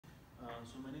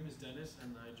Dennis,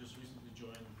 and I just recently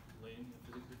joined Lane, the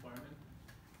physics department.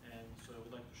 And so I would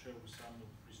like to share with some of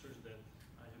the research that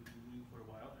I have been doing for a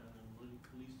while, and I'm really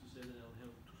pleased to say that I'll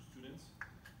have 2 students,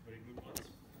 very good ones.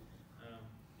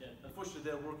 Yeah, unfortunately,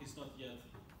 their work is not yet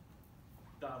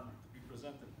done to be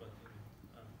presented, but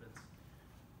that's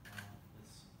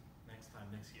next time,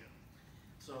 next year.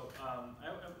 So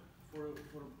for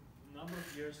a number of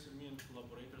years, me and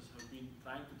collaborators have been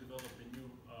trying to develop a new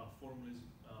formulas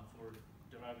for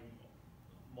deriving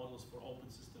models for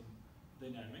open system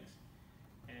dynamics,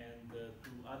 and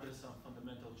to address some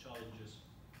fundamental challenges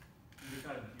in the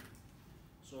current year.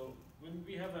 So when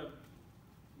we have a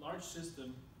large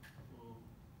system,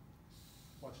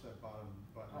 watch that bottom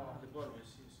button. The bottom, I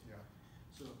see. Yeah.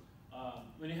 So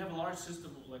when you have a large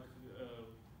system, like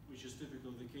which is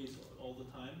typically the case all the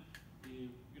time,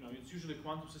 it's usually a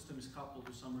quantum system is coupled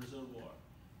to some reservoir,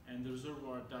 and the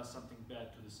reservoir does something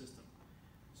bad to the system.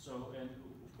 So, and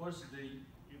of course, the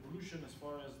evolution as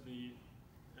far as the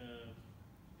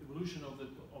evolution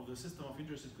of the system of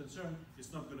interest is concerned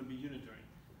is not going to be unitary.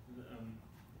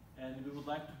 And we would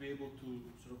like to be able to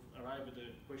sort of arrive at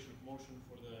the equation of motion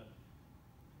for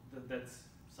that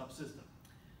subsystem.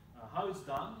 How it's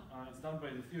done? It's done by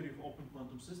the theory of open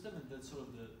quantum system, and that's sort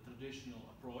of the traditional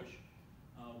approach,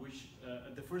 which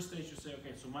at the first stage you say,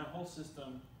 okay, so my whole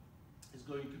system is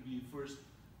going to be first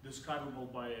describable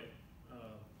by a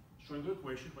Schrödinger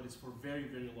equation, but it's for very,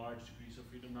 very large degrees of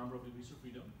freedom, number of degrees of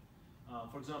freedom.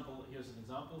 For example, here's an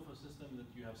example of a system that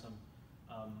you have some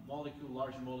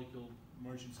large molecule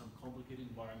merged in some complicated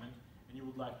environment, and you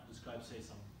would like to describe, say,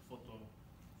 some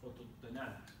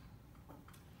photodynamics.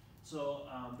 So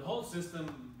the whole system,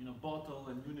 bottle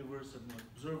and universe and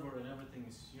observer and everything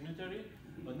is unitary,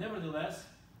 but nevertheless,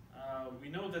 we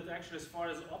know that actually as far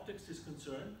as optics is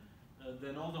concerned,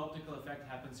 then all the optical effect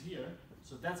happens here.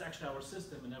 So that's actually our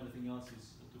system, and everything else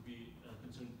is to be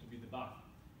considered to be the bug.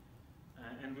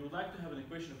 And we would like to have an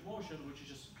equation of motion which is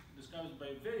just described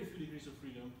by very few degrees of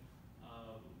freedom,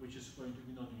 which is going to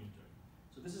be non-unitary.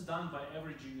 So this is done by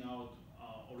averaging out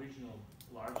original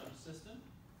larger system.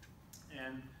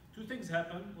 And 2 things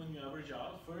happen when you average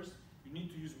out. First, you need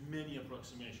to use many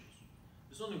approximations.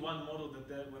 There's only one model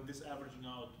that when this averaging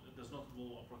out does not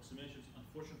involve approximations.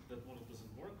 Unfortunately, that model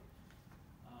doesn't work.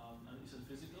 And it's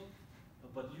physical.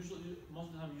 But usually,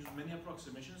 most of the time, you use many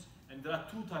approximations. And there are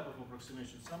 2 types of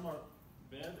approximations. Some are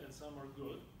bad and some are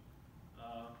good.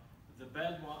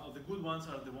 The good ones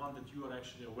are the ones that you are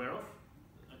actually aware of,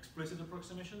 explicit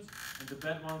approximations, and the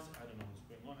bad ones, I don't know what's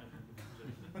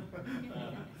going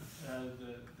on.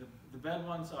 The bad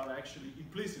ones are actually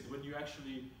implicit, when you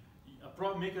actually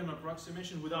make an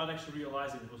approximation without actually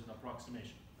realizing it was an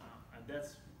approximation. And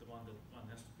that's the one that one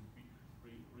has to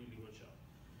really watch out.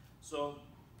 So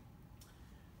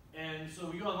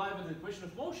you arrive at the equation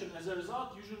of motion. As a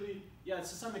result, usually,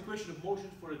 it's some equation of motion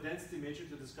for a density matrix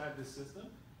to describe this system.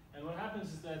 And what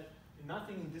happens is that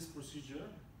nothing in this procedure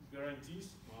guarantees.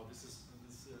 Wow, this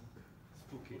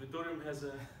spooky. Auditorium has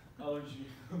an allergy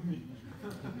on me,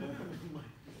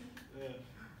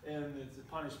 and it's a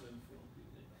punishment for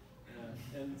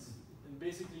and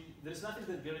basically, there's nothing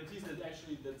that guarantees that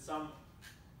actually some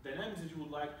dynamics that you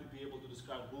would like to be able to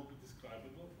describe will be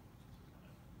describable.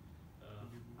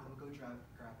 I'm going to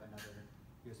grab another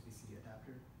USB-C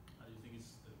adapter. How do you think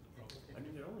it's the problem? I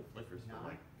mean, there are only flickers for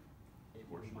like It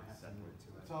portion might of have the to second. move to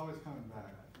it. It's always coming back.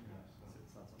 So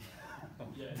it's not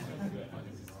something. Yeah, it's not good.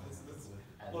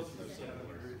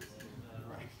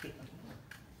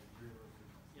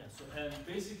 Yeah, so and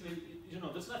basically,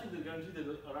 there's nothing that guarantees that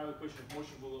the arrival equation of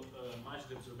motion will match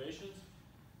the observations,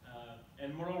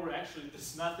 and moreover, actually,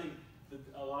 there's nothing that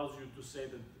allows you to say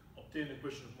that obtaining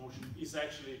equation of motion is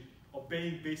actually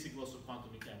obeying basic laws of quantum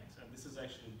mechanics, and this is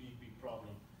actually a big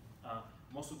problem.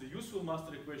 Most of the useful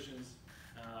master equations,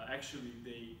 actually,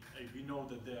 we know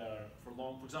that they are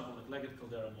for example, like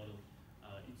Leggett-Caldera model,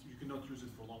 you cannot use it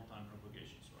for long time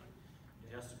propagations, right?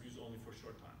 It has to be used only for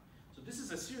short time. So this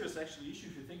is a serious actually issue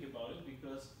if you think about it,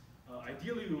 because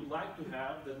ideally we would like to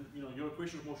have that your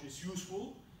equation of motion is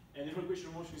useful and your equation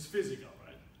of motion is physical,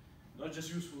 right? Not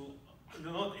just useful,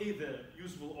 not either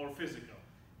useful or physical.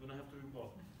 You don't have to be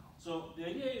both. So the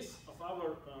idea of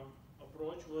our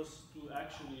approach was to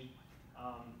actually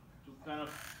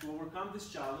to overcome this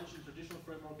challenge in traditional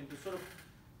framework and to sort of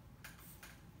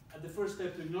at the first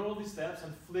step to ignore all these steps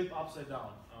and flip upside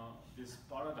down this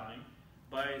paradigm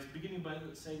by beginning by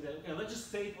saying that, okay, let's just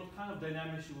state what kind of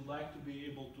dynamics you would like to be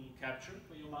able to capture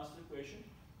by your master equation.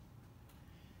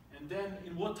 And then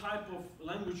in what type of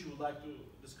language you would like to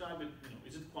describe it.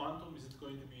 Is it quantum? Is it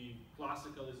going to be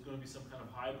classical? Is it going to be some kind of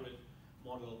hybrid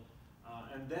model?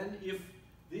 And then if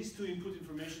these two input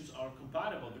informations are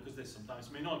compatible, because they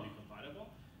sometimes may not be compatible,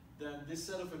 then this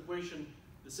set of equation,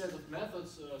 the set of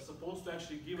methods supposed to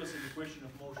actually give us an equation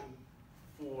of motion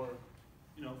for,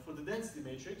 for the density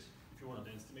matrix, if you want a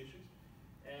density matrix.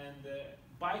 And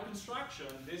by construction,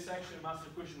 this actually master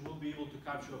equation will be able to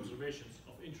capture observations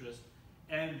of interest.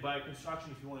 And by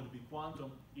construction, if you want it to be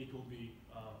quantum, it will be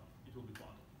quantum.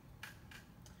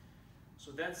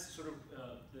 So that's sort of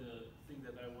the thing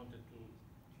that I wanted to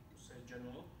say in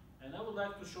general. And I would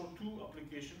like to show two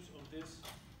applications of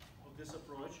this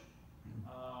approach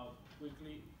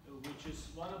quickly. Which is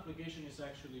one application is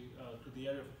actually to the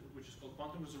area which is called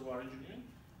quantum reservoir engineering,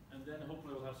 and then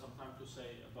hopefully we'll have some time to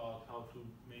say about how to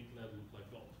make lead look like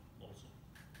gold also.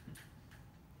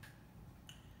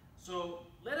 So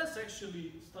let us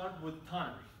actually start with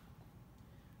tunneling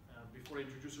before I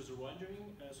introduce reservoir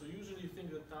engineering. So usually you think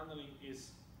that tunneling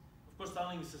is, of course,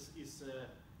 tunneling is a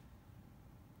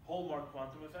hallmark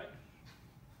quantum effect.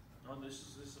 No,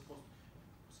 this is supposed.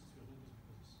 Since we're doing this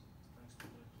because it's thanks to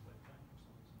the right time for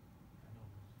some reason. I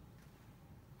know this.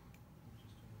 Let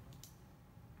me just turn it on.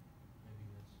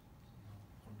 Maybe that's somehow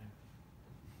connected.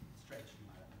 Stretch you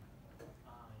might have.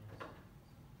 Ah, yes.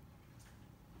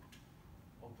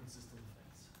 Open system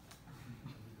effects.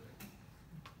 That'd be great.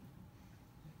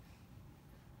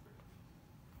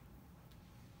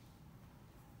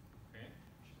 Okay.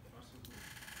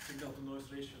 Signal to noise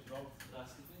ratio dropped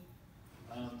drastically.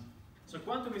 So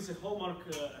quantum is a hallmark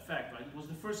effect, right? It was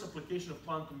the first application of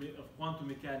quantum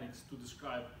mechanics to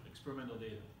describe experimental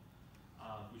data,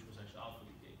 which was actually alpha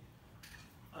decay.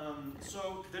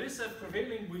 So there is a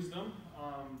prevailing wisdom,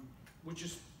 which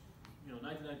is,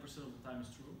 99% of the time is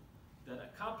true,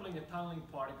 that coupling a tunneling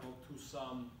particle to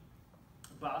some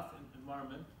bath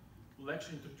environment will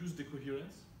actually introduce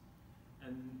decoherence,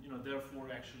 and therefore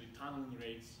actually tunneling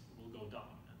rates will go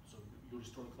down, and so you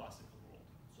restore classical world.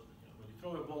 So that, when you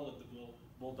throw a ball at the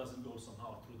ball doesn't go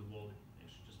somehow through the wall; it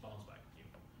should just bounce back at you.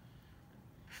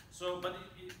 So, but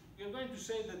we're going to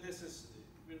say that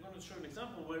we're going to show an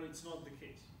example where it's not the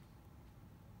case.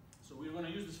 So we're going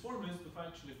to use this formula to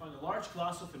actually find a large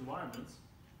class of environments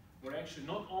where actually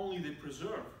not only they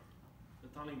preserve the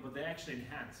tunneling, but they actually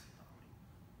enhance tunneling.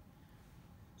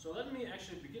 So let me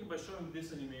actually begin by showing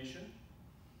this animation.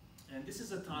 And this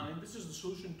is a tunneling. This is the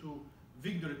solution to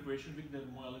Wigner equation,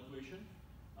 Wigner-Moelle equation,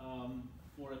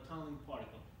 for a tunneling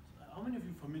particle. How many of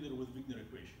you are familiar with Wigner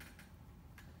equation?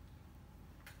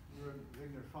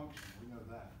 Wigner function, we know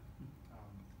that.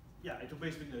 Yeah, it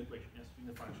obeys Wigner equation, yes,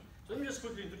 Wigner function. So let me just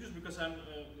quickly introduce, because there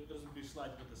doesn't be a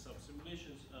slide with the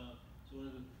sub-simulations.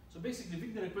 So basically,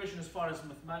 Wigner equation, as far as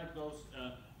mathematics goes,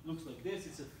 looks like this.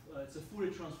 It's a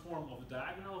Fourier transform of the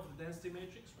diagonal of the density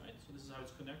matrix, right? So this is how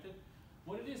it's connected.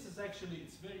 What it is actually,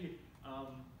 it's very,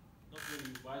 not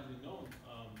very widely known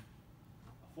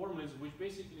formulas, which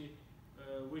basically,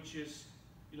 which is,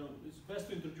 it's best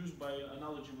to introduce by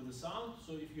analogy with the sound.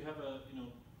 So if you have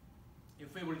your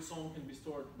favorite song can be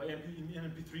stored by in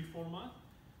MP3 format,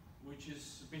 which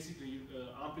is basically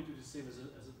amplitude is saved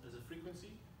as a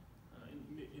frequency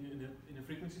in a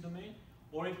frequency domain,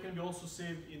 or it can be also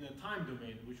saved in a time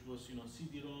domain, which was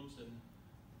CD-ROMs and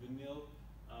vinyl.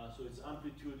 So its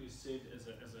amplitude is saved as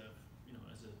a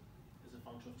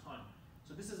function of time.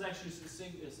 So this is actually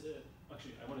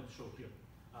actually I wanted to show here.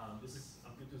 This is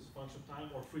amplitude as a function of time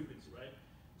or frequency, right?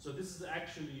 So this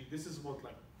is what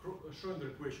like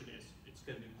Schrödinger equation is. It's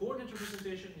going to be coordinate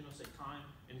representation, say time,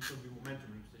 and it could be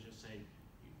momentum representation,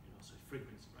 say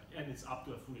frequency, right? And it's up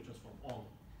to a Fourier transform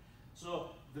only.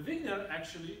 So the Wigner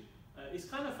actually is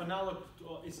kind of analog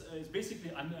to, is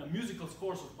basically a musical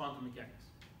scores of quantum mechanics.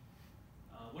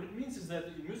 What it means is that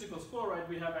in musical score, right,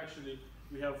 we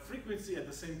have frequency at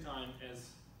the same time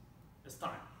as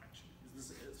time, actually.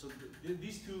 So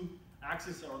these two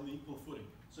axes are on the equal footing.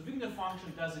 So Wigner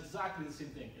function does exactly the same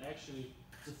thing. It actually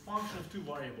is a function of two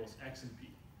variables, x and p.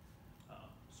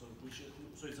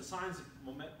 So it assigns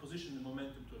position and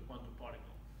momentum to a quantum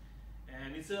particle.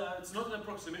 And it's not an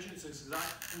approximation, it's an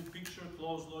exact full picture,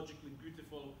 closed, logically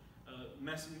beautiful,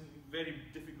 very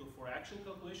difficult for actual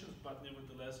calculations, but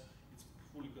nevertheless, it's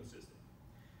fully consistent.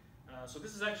 So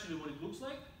this is actually what it looks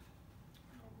like.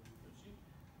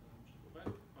 Go back.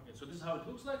 Okay, so this is how it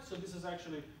looks like. So this is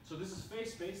actually, this is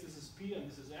phase space, this is p, and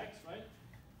this is x, right?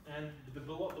 And the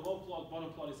below plot,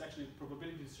 bottom plot is actually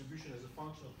probability distribution as a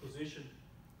function of position,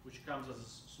 which comes as a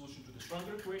solution to the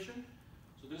Schrödinger equation.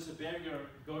 So there's a barrier,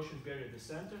 Gaussian barrier at the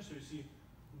center. So you see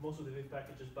most of the wave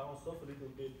packages bounced off a little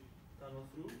bit, tunnel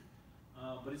through.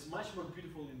 But it's much more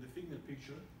beautiful in the Wigner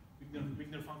picture.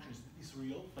 Wigner function is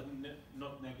real, but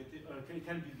not negative, or it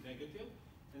can be negative.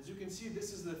 As you can see,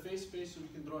 this is the phase space, so we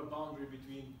can draw a boundary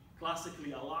between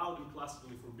classically allowed and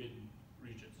classically forbidden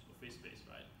regions of phase space,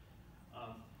 right?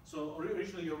 So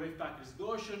originally your wave packet is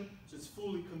Gaussian, so it's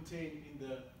fully contained in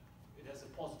the, it has a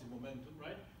positive momentum,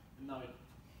 right? And now it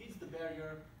hits the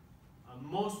barrier,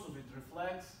 most of it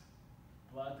reflects,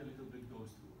 but a little bit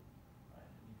goes through, right?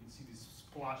 And you can see these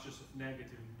splashes of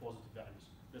negative and positive values.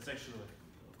 That's actually a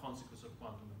consequence of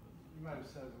quantum. You might have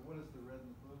said, what is the red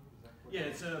and the blue? Is that what Yeah,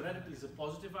 it's red is a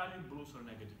positive value, blues are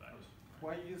negative values.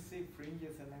 Why you see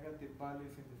fringes and negative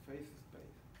values in the phase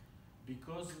space?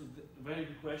 Because, very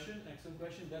good question, excellent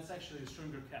question, that's actually a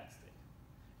Schrödinger cat state.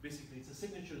 Basically, it's a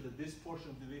signature that this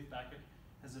portion of the wave packet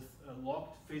has a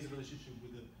locked phase relationship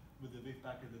with the wave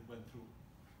packet that went through.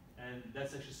 And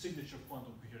that's actually signature of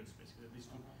quantum coherence, basically. At least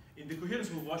in the coherence,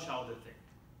 will wash out that thing,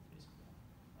 basically.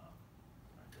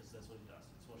 Right, that's what it does,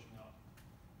 it's washing out.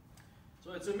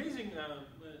 So it's amazing,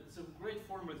 it's a great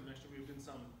formalism, actually. We've done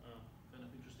some kind of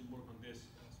interesting work on this,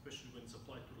 especially when it's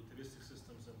applied to relativistic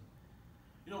systems. And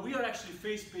we are actually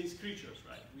phase-space creatures,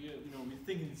 right? We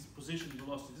think in this position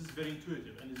velocity. This is very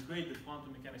intuitive, and it's great that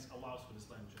quantum mechanics allows for this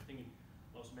language. I think it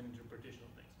allows many interpretation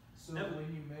of things. So when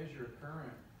you measure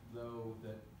current, though,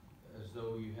 that as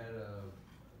though you had a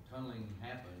tunneling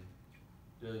happen,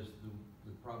 does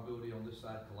the probability on this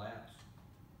side collapse?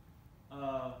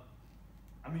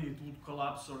 I mean, it would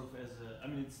collapse sort of as a. I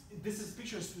mean, this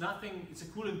picture is nothing. It's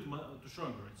equivalent to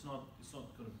Schrödinger. It's not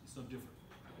different.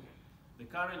 The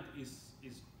current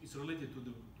is related to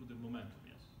the momentum.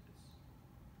 Yes,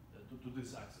 it's to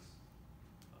this axis.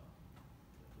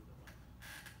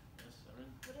 Yes, Erin?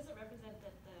 What does it represent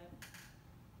that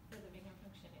for the Wigner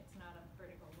function, it's not a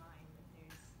vertical line, but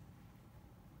there's...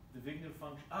 The Wigner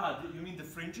function, you mean the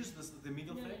fringes, the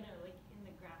middle thing? No, like in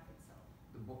the graph itself.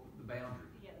 The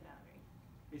boundary. Yeah, the boundary.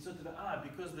 It's not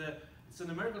because it's a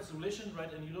numerical simulation,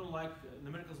 right? And you don't like,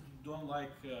 numericals don't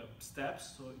like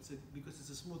steps, so because it's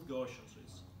a smooth Gaussian, so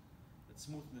it's, that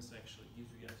smoothness actually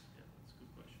gives you, yes, yeah, that's a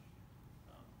good question.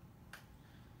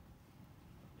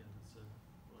 Yeah,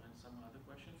 and some other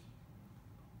questions?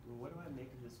 Well, what do I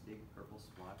make of this big purple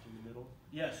splotch in the middle?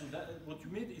 Yeah, so what you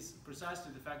made is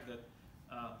precisely the fact that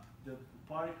the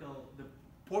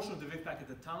portion of the wave packet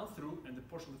that tunneled through and the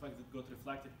portion of the packet that got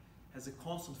reflected has a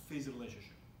constant phase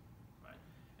relationship, right?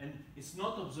 And it's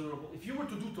not observable. If you were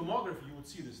to do tomography, you would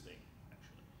see this thing,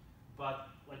 actually.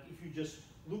 But like if you just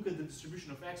look at the distribution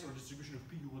of X or distribution of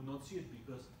P, you would not see it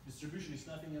because distribution is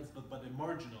nothing else but a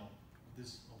marginal of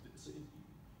this.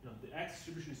 The X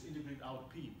distribution is integrated out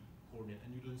P coordinate,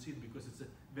 and you don't see it because it's a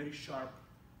very sharp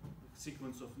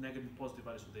sequence of negative and positive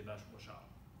values, so they wash out.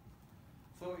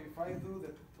 So if I do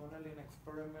the tunneling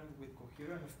experiment with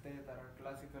coherent states that are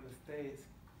classical states,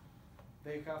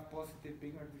 they have positive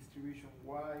Wigner distribution.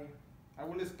 Why? I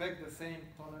will expect the same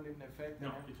tunneling effect. No,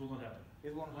 it will not happen.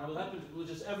 It won't What will happen. happen? It will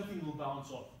just everything will bounce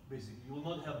off. Basically, you will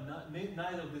not have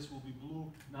neither of this will be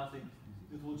blue. Nothing.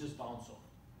 It will just bounce off.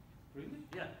 Really?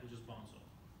 Yeah, it will just bounce off.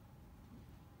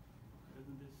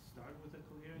 Doesn't this start with a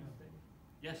coherent thing?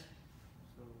 Yes.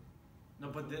 So No,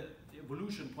 but the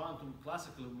evolution, quantum,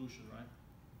 classical evolution, right?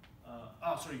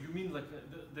 Sorry, you mean like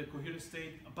the coherent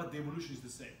state, but the evolution is the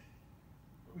same.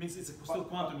 It means it's still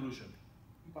quantum evolution.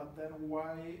 But then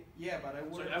why? Yeah, but I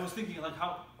would. Sorry, I was thinking like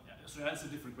how. Sorry, that's a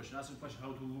different question. That's a question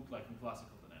how it will look like in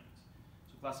classical dynamics.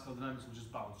 So classical dynamics will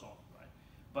just bounce off, right?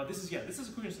 But this is a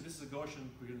coherent state. This is a Gaussian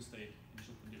coherent state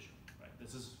initial condition, right?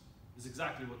 This is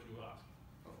exactly what you asked.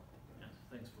 Oh, okay. Yes,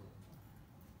 thanks for.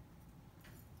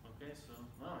 Okay, so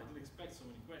wow, I didn't expect so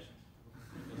many questions.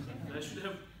 I should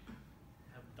have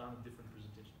done a different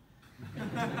presentation.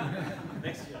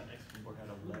 Next year. Or had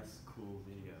a less cool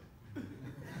video.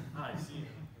 I see.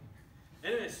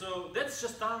 Anyway, so that's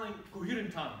just tunneling,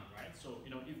 coherent tunneling, right? So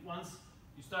if once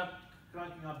you start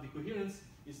cranking up the coherence,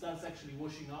 it starts actually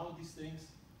washing out these things,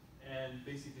 and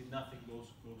basically nothing goes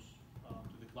to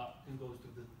the cloud and goes to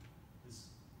this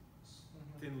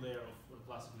thin layer of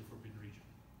classically forbidden region.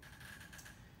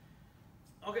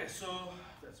 Okay, so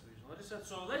that's regional set.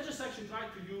 So let's just actually try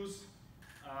to use.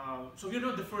 So we're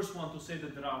not the first one to say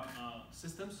that there are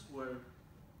systems where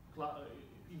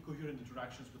incoherent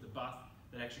interactions with the path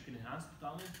that actually can enhance the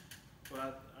tunneling,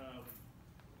 but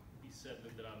we said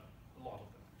that there are a lot of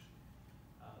them actually.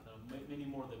 There are many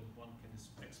more than one can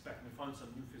expect. We found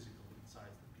some new physical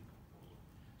insights that people follow.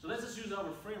 So let's just use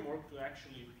our framework to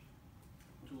actually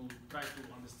try to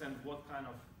understand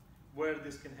where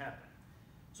this can happen.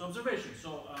 So observations.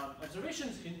 So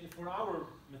observations for our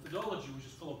methodology, which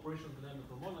is called Operational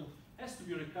Dynamical Modeling, has to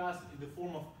be recast in the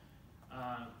form of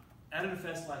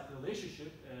RNFS-like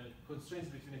relationship, constraints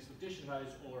between expectation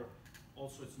values, or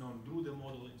also it's known Drude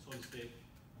model in solid state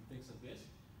and things like this.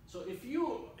 So if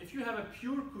you have a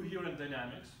pure coherent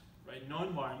dynamics, right? No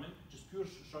environment, just pure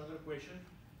Schrödinger equation.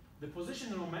 The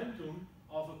position and momentum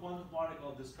of a quantum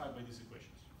particle described by these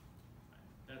equations.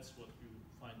 Right? That's what you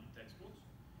find in textbooks.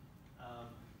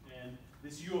 And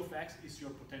this U of x is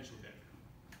your potential vector.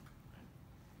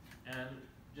 Right? And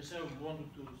just I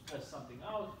wanted to stress something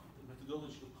out, the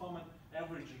methodological comment,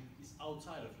 averaging is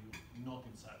outside of you, not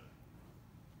inside of you.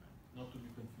 Right? Not to be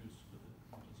confused with the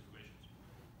Newton's equations.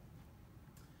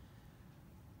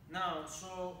 Now,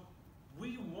 so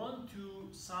we want to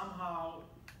somehow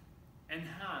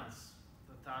enhance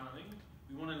the tunneling.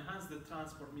 We want to enhance the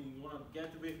transport, meaning we want to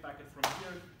get the wave packet from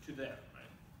here to there,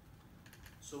 right?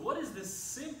 So what is the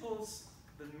simplest,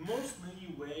 the most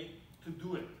linear way to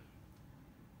do it?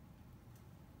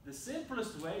 The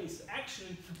simplest way is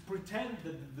actually to pretend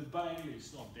that the barrier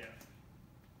is not there.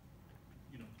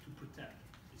 You know, to pretend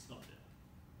it's not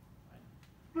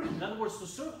there. Right? In other words, to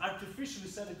sort of artificially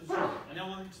set it to zero. And I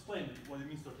will explain what it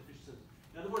means to artificially set it.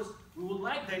 In other words, we would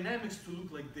like dynamics to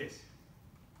look like this.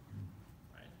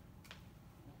 Right?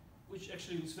 Which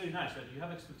actually is very nice, right? You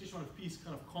have expectation of P is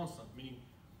kind of constant, meaning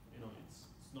you know it's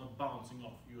not bouncing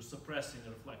off. You're suppressing a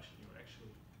reflection. You're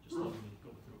actually just letting it go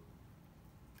through.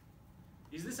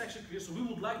 Is this actually clear? So we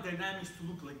would like dynamics to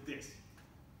look like this.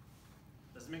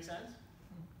 Does it make sense?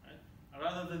 Right?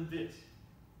 Rather than this.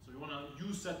 So we want to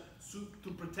use that to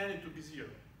pretend it to be zero.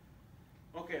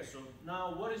 Okay, so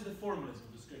now what is the formalism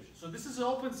description? So this is an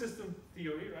open system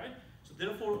theory, right? So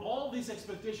therefore all these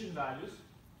expectation values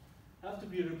have to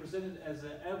be represented as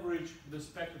an average with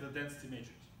respect to the density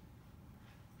matrix.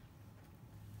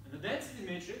 And the density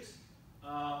matrix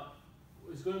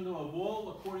is going to evolve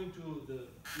according to the,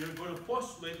 we're going to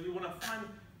postulate, we want to find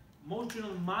most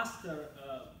general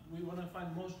we want to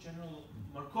find most general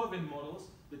Markovian models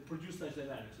that produce such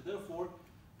dynamics. So therefore,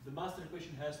 the master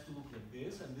equation has to look like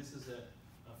this, and this is a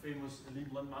famous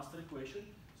Limblin master equation.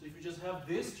 So if you just have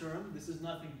this term, this is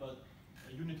nothing but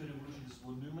a unitary evolution, this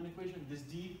von Neumann equation. This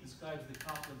D describes the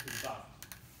coupling to the buff,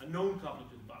 a known coupling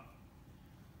to the buff.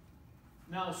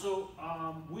 Now, so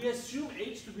we assume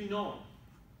H to be known.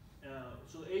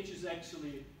 So H is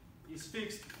actually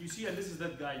fixed. You see, and this is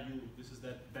that guy U. This is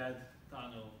that bad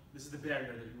tunnel. This is the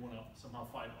barrier that you want to somehow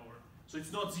fight over. So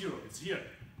it's not zero. It's here.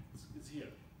 It's here.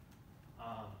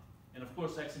 And of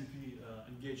course, X and P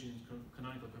engage in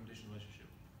canonical commutation relationship.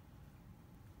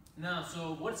 Now,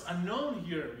 so what's unknown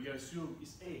here, we assume,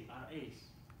 is A, our A's.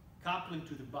 Coupling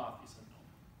to the buff is unknown.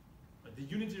 But the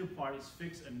unitary part is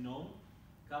fixed and known.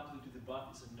 Coupling to the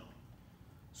buff is unknown.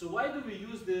 So why do we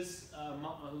use this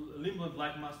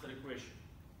Limblin-like master equation?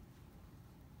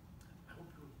 I hope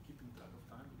you're keeping track of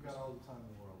time. You got all the time in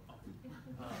the world.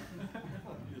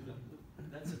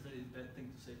 That's a very bad thing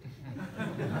to say.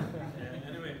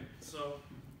 Anyway, so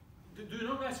do you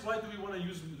know, guys, why do we want to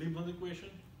use Limblin equation?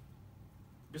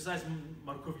 Besides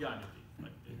Markovianity,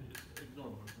 like, ignore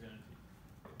Markovianity.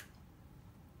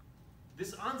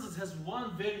 This ansatz has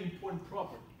one very important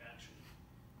property, actually.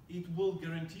 It will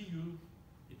guarantee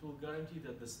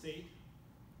that the state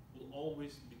will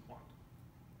always be quantum.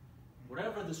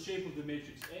 Whatever the shape of the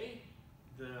matrix A,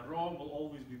 the rho will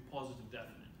always be positive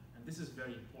definite. And this is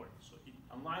very important. So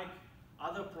unlike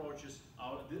other approaches,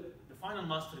 the final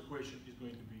master equation is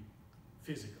going to be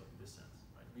physical in this sense.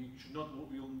 Right? We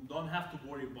don't have to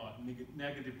worry about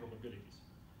negative probabilities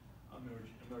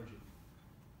emerging.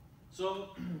 So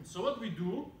what we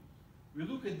do, we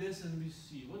look at this and we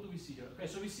see, what do we see here? Okay,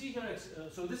 so we see here,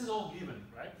 so this is all given,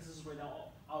 right? This is right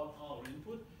now our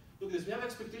input. Look at this, we have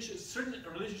expectation, certain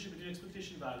relationship between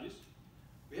expectation values.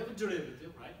 We have a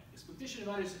derivative, right? Expectation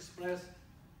values expressed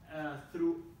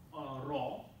through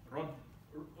rho.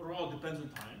 Rho depends on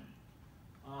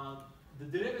time. The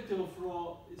derivative of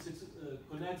rho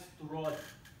connects to rho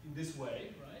in this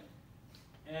way, right?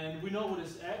 And we know what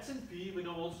is x and p, we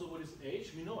know also what is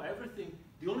h, we know everything.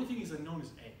 The only thing is unknown is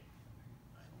a.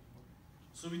 Right?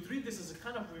 So we treat this as a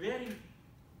kind of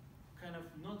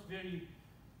not very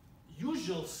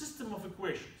usual system of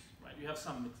equations, right? You have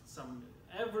some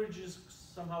averages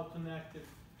somehow connected,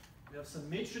 we have some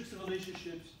matrix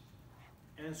relationships,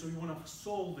 and so we want to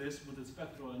solve this with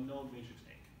respect to a known matrix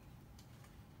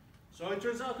A. So it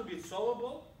turns out to be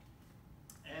solvable,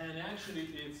 and actually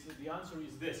the answer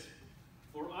is this.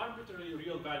 For arbitrary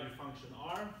real value function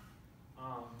R,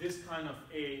 this kind of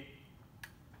A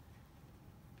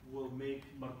will make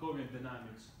Markovian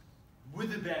dynamics with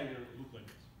the barrier look like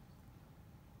this.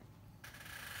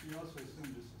 You also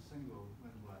assume just a single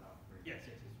Lindblad operator. Yes.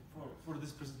 For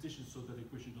this presentation, so that the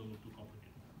equation don't look too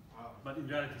complicated. Wow. But in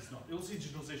reality, it's not. You'll see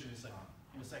generalization in a second.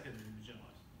 In a second, it will be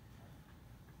generalized.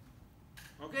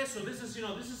 Okay, so this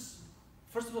is,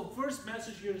 first of all, first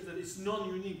message here is that it's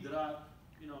non-unique. There are,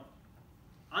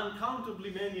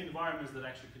 uncountably many environments that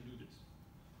actually can do this.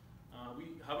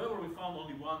 However, we found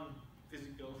only one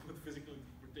physical with physical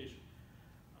interpretation.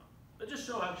 Let's just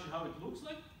show actually how it looks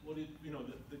like, what it,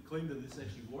 the claim that this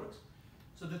actually works.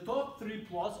 So the top 3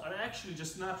 plots are actually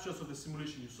just snapshots of the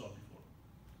simulation you saw before.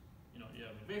 You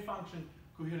have a wave function,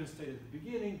 coherent state at the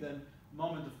beginning, then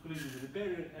moment of collision with the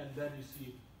barrier, and then you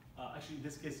see, actually in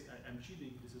this case, I'm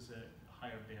cheating, this is a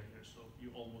higher barrier, so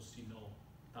you almost see no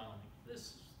tunneling.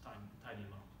 This tiny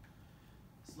amount.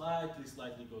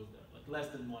 Slightly goes there, like less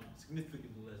than 1,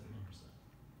 significantly less than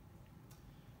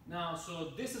 1%. Now,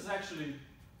 so this is actually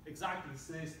exactly the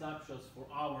same snapshots for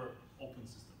our open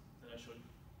system that I showed you.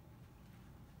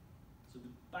 So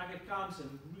the packet comes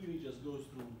and really just goes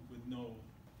through with no,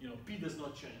 P does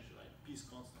not change, right? P is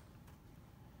constant.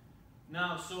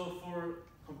 Now, so for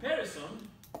comparison,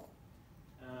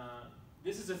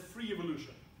 this is a free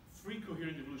evolution. Free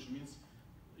coherent evolution means,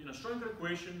 Schrödinger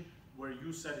equation where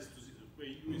U set is to 0, where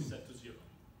U is set to 0.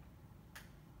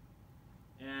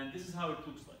 And this is how it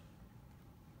looks like.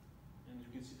 And you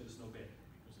can see there is no barrier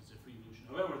because it's a free evolution.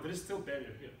 However, there is still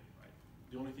barrier here, right?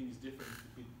 The only thing is different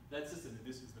between that system and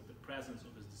this is that the presence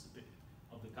of this dissipation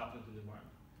of the coupling to the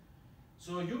environment.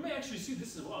 So you may actually see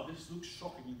this as well. This looks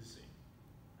shockingly the same.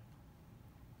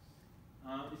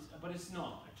 But it's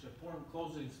not actually. Upon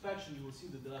closer inspection, you will see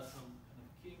that there are some kind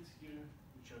of kinks here,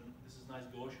 which are this is nice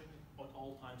Gaussian. At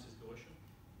all times is Gaussian.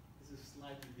 This is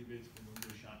slightly deviates from the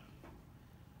Gaussian.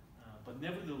 But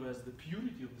nevertheless, the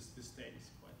purity of this state is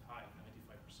quite high,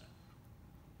 95%.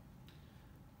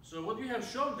 So what we have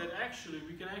shown that actually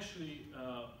we can actually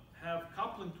have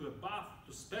coupling to a bath,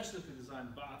 to specifically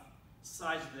designed bath,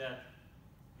 such that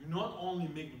you not only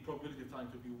make the probability of time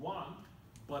to be 1,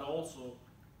 but also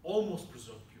almost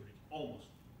preserve purity. Almost.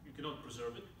 You cannot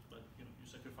preserve it, but you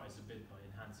sacrifice a bit by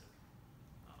enhancing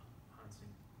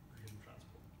coherent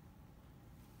transport.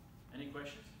 Any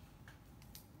questions?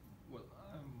 Well,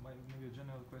 maybe a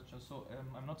general question. So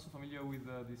I'm not so familiar with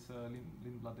this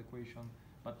Lindblad equation,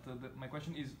 but my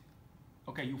question is,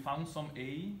 okay, you found some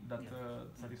A that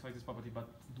satisfies this property, but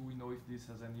do we know if this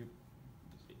has any?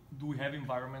 Do we have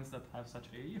environments that have such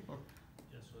A? Or?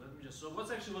 Yeah. So let me just. So what's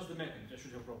the mechanism? I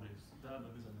should have probably done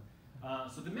this on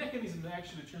that. So the mechanism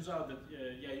actually turns out that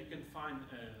you can find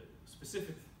a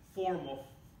specific form of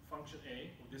function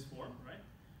A of this form, right?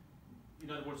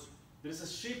 In other words, there is a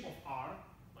shape of R,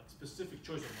 like specific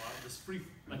choice of R. There's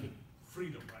like a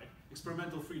freedom, right?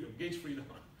 Experimental freedom, gauge freedom,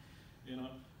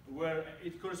 where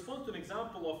it corresponds to an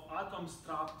example of atoms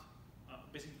trapped.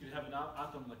 Basically, you have an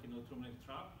atom like an electromagnetic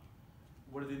trap,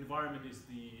 where the environment is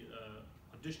the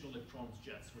additional electrons,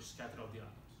 jets, which scatter out the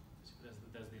atoms.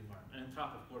 That's the environment. And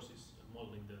trap, of course, is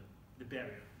modeling the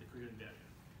barrier, the coherent barrier.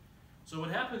 So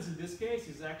what happens in this case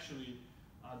is actually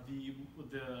the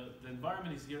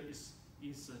environment is here is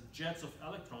jets of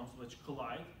electrons which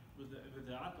collide with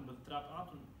the atom, with the trap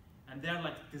atom, and they're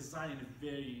like designed in a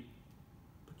very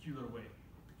peculiar way,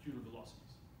 peculiar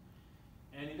velocities.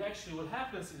 And it actually, what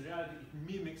happens in reality, it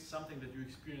mimics something that you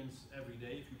experience every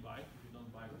day if you bike. If you don't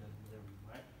bike, then whatever you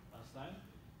bike last time,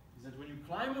 is that when you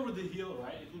climb over the hill,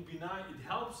 right, it would be nice, it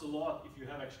helps a lot if you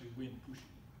have actually wind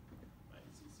pushing, right,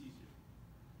 it's easier.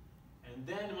 And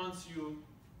then once you,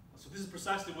 so this is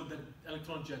precisely what the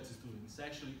electron jet is doing. It's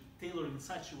actually tailored in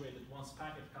such a way that once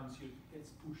packet comes here, it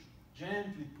gets pushed,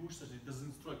 gently pushed so that it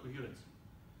doesn't destroy coherence.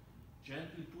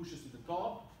 Gently pushes to the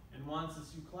top, and once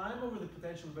as you climb over the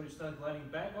potential barrier, you start gliding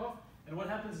back off, and what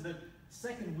happens is that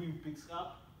second wind picks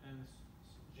up and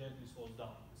gently slows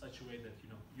down in such a way that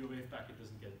your wave packet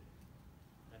doesn't get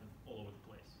kind of all over the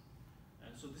place.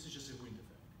 And so this is just a wind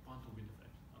effect, quantum wind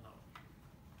effect on our.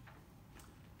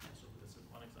 And so that's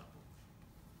one example.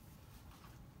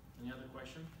 Any other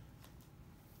question?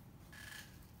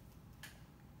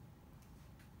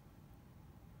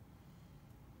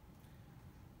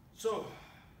 So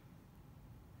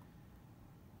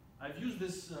I've used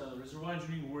this reservoir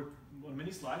engineering word on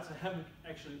many slides. I haven't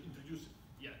actually introduced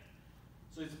it yet.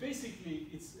 So it's basically,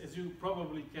 as you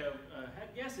probably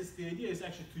had guessed, the idea is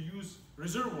actually to use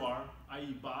reservoir,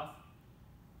 i.e. bath,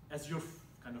 as your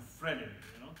kind of friend,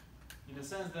 in the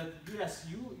sense that yes,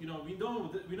 we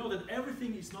know that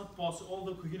everything is not possible. All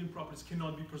the coherent properties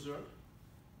cannot be preserved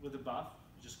with the bath,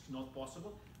 just not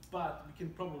possible. But we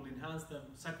can probably enhance them,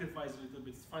 sacrifice a little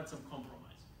bit, find some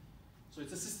compromise. So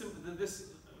it's a system. This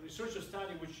researcher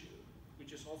study,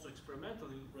 which is also experimental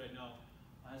right now,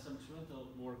 has some experimental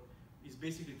work, is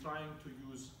basically trying to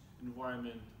use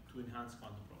environment to enhance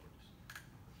quantum properties,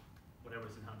 whatever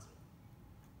is enhanceable.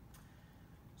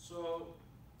 So,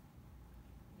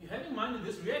 you have in mind in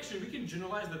this, we can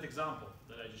generalize that example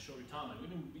that I just showed you, Tana.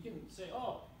 We can say,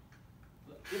 oh,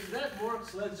 if that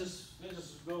works, let's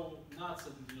just go nuts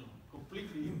and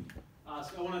completely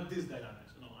ask. I want this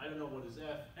dynamics. No, I don't know what is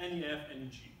f, any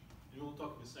g. And we'll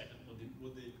talk in a second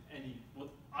what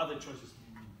other choices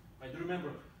mean. Right?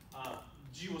 Remember,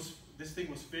 this thing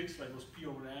was fixed. Right? It was p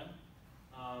over n,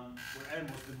 where n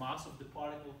was the mass of the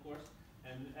particle, of course,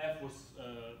 and f was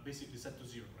basically set to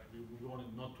 0. Right? We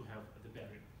wanted not to have the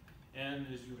barrier. And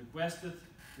as you requested,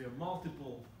 we have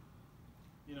multiple,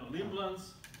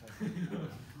 limblans.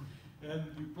 And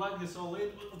we plug this all in.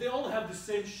 They all have the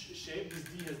same shape. This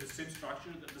D has the same structure.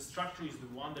 The structure is the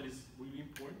one that is really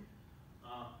important.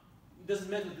 It doesn't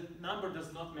matter. The number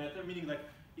does not matter. Meaning, like,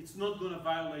 it's not going to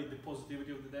violate the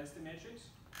positivity of the density matrix.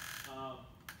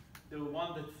 The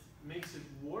one that makes it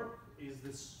work is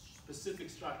the specific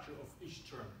structure of each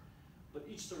term. But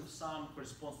each sort of sum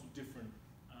corresponds to different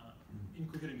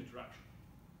incoherent interaction.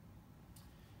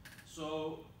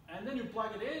 So, and then you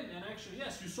plug it in, and actually,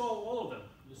 yes, you solve all of them.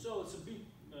 So it's a bit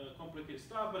complicated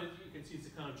stuff, but you can see it's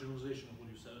a kind of generalization of what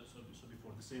you said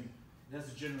before. It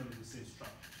has generally the same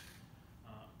structure,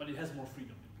 but it has more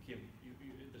freedom.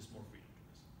 There's more freedom to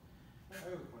this.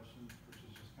 I have a question, which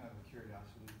is just kind of a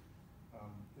curiosity.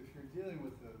 If you're dealing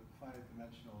with a finite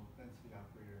dimensional density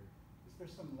operator, is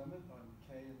there some limit on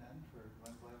k and n for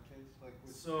Lindblad case? Like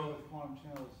with quantum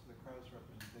channels, the Krauss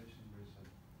representation, there's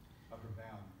an upper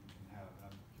bound you can have.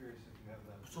 And I'm curious if you have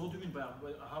that. So what do you mean by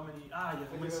how many? How many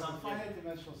With a sum? finite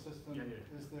dimensional system,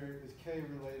 Yeah. is k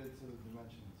related to the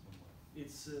dimension in some way?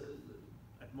 It's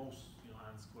at most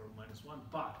n squared minus 1.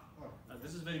 But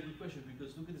this is a very good question,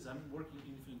 because look at this. I'm working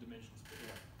in infinite dimensions.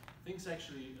 Things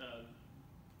actually,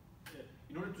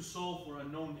 in order to solve for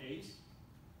unknown a's,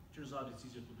 turns out it's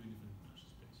easier to do in infinite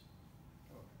dimensional space.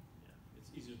 Yeah,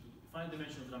 it's easier to do. Finite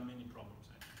dimensional, there are many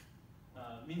problems actually.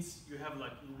 Means you would have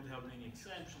many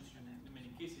exceptions,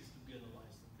 many cases to be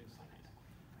analyzed and things like this.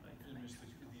 Like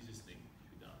the easiest thing to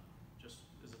be done, just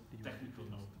as a technical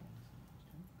note.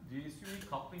 Do you assume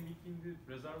coupling between the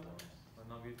reservoirs? Or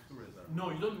now we have two reservoirs?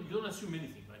 No, you don't assume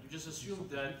anything, right? You just assume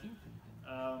that.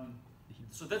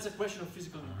 So that's a question of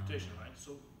physical interpretation, right?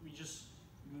 So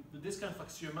with this kind of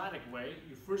axiomatic way,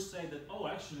 you first say that, oh,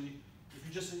 actually, if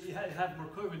you just have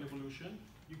Markovian evolution,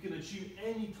 you can achieve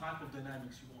any type of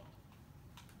dynamics you want.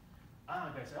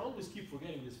 Guys, I always keep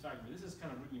forgetting this fact, but this is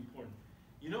kind of really important.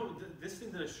 This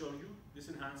thing that I showed you, this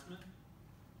enhancement,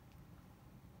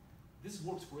 this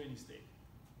works for any state,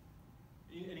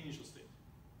 any initial state.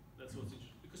 That's what's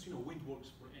interesting, because wind works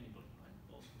for anybody,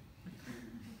 right? Also,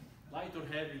 light or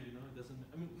heavy, it doesn't.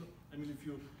 I mean, if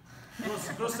you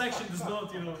cross section does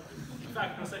not, in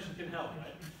fact, cross section can help,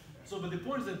 right? So, but the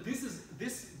point is that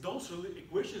those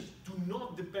equations do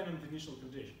not depend on the initial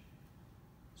condition.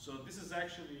 So this is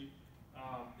actually,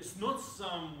 it's not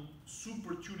some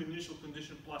super tuned initial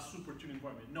condition plus super tuned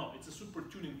environment. No, it's a super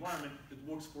tuned environment that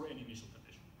works for any initial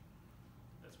condition.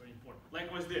 That's very important.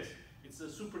 Likewise this, it's a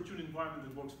super tuned environment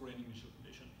that works for any initial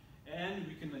condition. And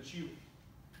we can achieve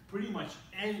pretty much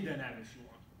any dynamics you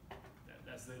want.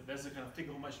 That's the kind of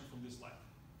take-home from this slide.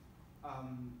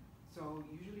 So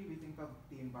usually we think of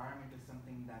the environment as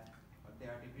something that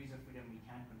there are degrees of freedom we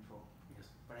can control. Yes.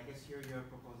 But I guess here you're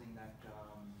proposing that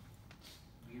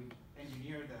you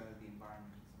engineer the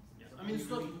environment in some sense. Yeah. So I mean, it's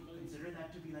not. Consider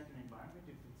that to be like an environment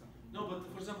if it's something. No, but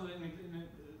for example, in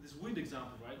this wind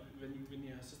example, right? When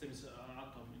your system is an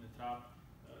atom in a trap,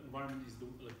 environment is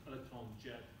the electron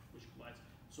jet which collides.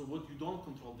 So what you don't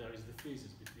control there is the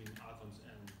phases between atoms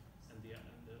and the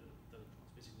electrons.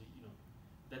 Basically,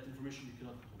 that information you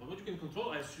cannot control. But what you can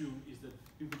control, I assume, is that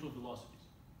you control velocities.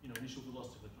 Initial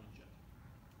velocity of electron jet.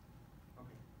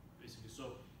 Okay. Basically,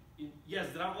 so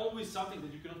yes, there are always something that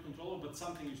you cannot control, but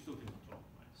something you still can control,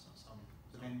 right?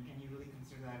 So then, can you really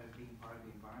consider that as being part of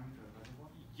the environment or a reservoir?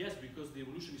 Yes, because the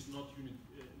evolution is not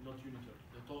unitary.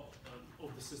 The top of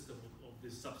the system of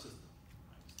this subsystem.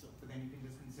 Right? So then you can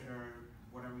just consider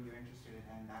whatever you're interested in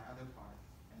and that other part,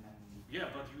 and then.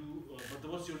 Yeah, but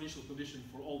what's your initial condition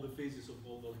for all the phases of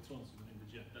all the electrons in the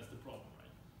jet? That's the problem,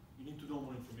 right? You need to know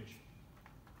more information.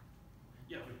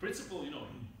 Yeah, in principle,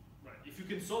 right? If you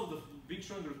can solve the big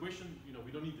Schrödinger equation,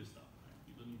 we don't need this stuff, right?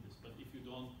 You don't need this. But if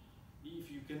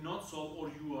you cannot solve,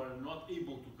 or you are not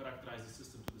able to characterize the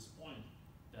system to this point,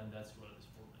 then that's where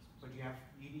this formula is. But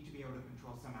you need to be able to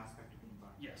control some aspect of the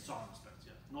environment. Yeah, some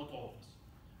aspects, yeah, not all of this.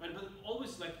 Right, but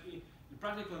always like in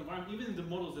practical environment, even in the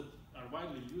models that are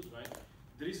widely used, right?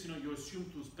 There is, you assume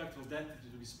to spectral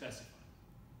density to be specified.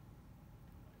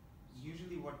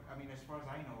 Usually as far as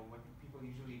I know, what people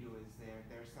usually do is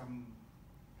there's some,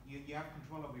 you have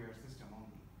control over your system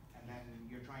only, and then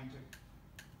you're trying to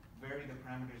vary the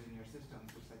parameters in your system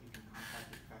such that you can contact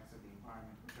the effects of the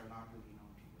environment, which are not really known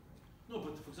to you, right? No,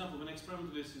 but for example, when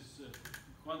experimentalists is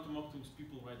quantum optics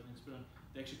people write an experiment,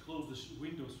 they actually close the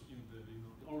windows in the,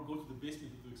 or go to the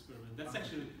basement to do experiment. That's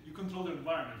actually, you control their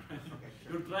environment, right? Okay,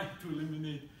 sure. You're trying to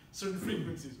eliminate certain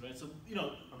frequencies, right? So,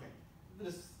 Okay.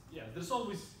 there's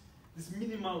always this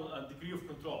minimal degree of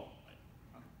control,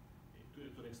 right? To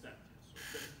an extent. Yeah.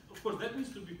 So of course, that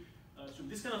needs to be, so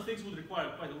these kind of things would require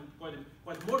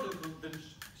quite more than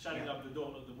shutting up the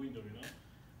door, the window,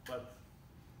 but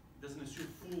it doesn't assume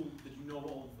that you know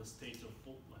all of the states of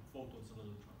like photons and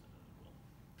electrons as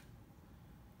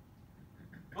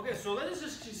well. Okay, so let us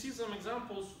just see some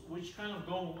examples which kind of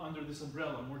go under this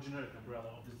umbrella, more generic umbrella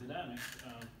of this dynamics.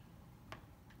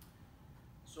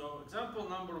 So example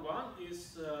number one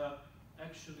is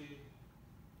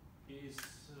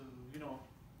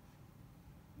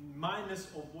minus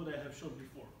of what I have showed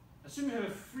before. Assume you have a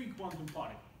free quantum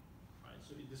particle, right?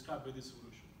 So it's described by this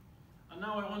solution. And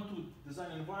now I want to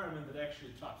design an environment that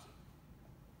actually traps it.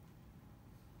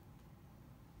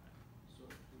 Right. So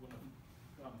we want to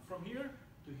come from here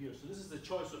to here. So this is the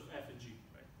choice of F and G,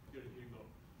 right? Here you go.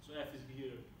 So F is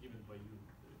here given by you,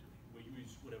 where you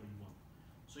use whatever you want.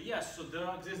 So yes, so there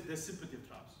exist dissipative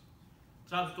traps.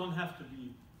 Traps don't have to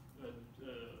be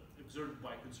exerted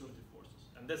by conservative forces.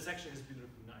 And that section has been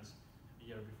recognized a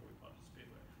year before we published this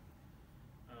paper.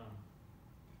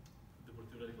 The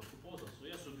theoretical proposal. So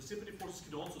yeah, so dissipative forces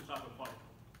can also trap a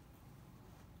particle.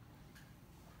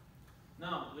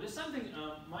 Now, there is something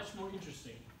much more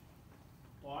interesting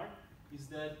part, is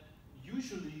that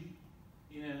usually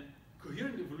in a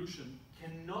coherent evolution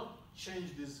cannot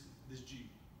change this G.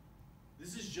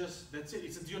 This is just, that's it.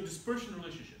 It's your dispersion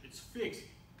relationship. It's fixed.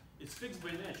 It's fixed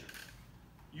by nature.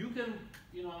 You can,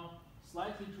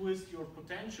 slightly twist your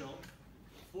potential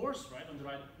force, right, on the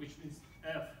right, which means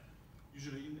F,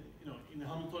 usually in the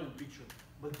Hamiltonian picture.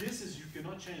 But this is, you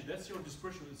cannot change. That's your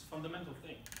dispersion. It's a fundamental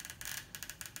thing.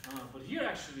 But here,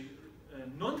 actually,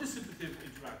 non-dissipative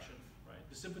interaction, right,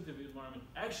 dissipative environment,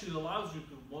 actually allows you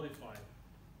to modify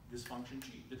this function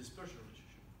G, the dispersion relationship.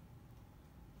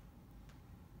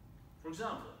 For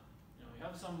example, you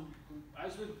have some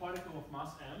isolated particle of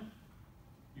mass m.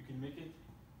 You can make it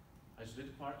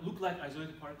look like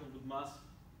isolated particle with mass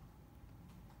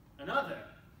another,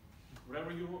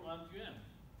 wherever you want m.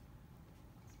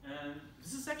 And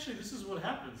this is what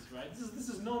happens, right? This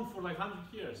is known for like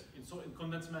 100 years in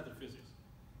condensed matter physics,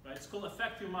 right? It's called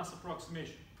effective mass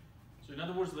approximation. So in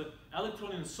other words, the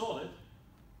electron in a solid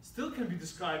still can be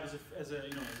described as an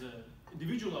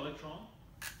individual electron.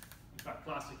 In fact,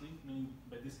 classically, meaning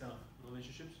by this kind of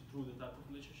relationships, through the type of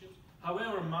relationships.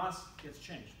 However, mass gets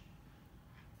changed,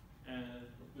 and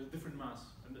with different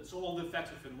mass, and so all the effects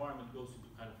of environment goes into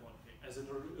kind of like, as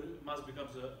mass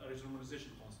becomes a renormalization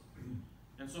constant.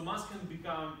 And so mass can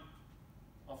become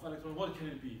of electron. What can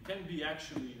it be? It can be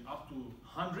actually up to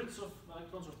hundreds of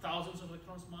electrons or thousands of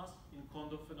electrons mass in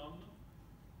Kondo phenomena,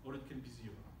 or it can be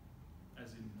zero,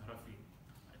 as in graphene.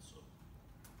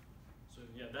 So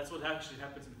yeah, that's what actually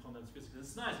happens in condensed physics.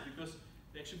 It's nice because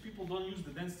actually people don't use the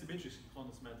density matrix in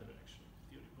condensed matter actually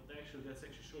theory, but actually that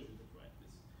actually shows you that, right?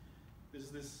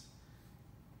 This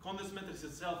condensed matter is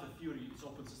itself a theory. It's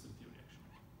open system theory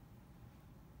actually.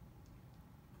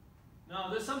 Now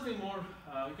there's something more.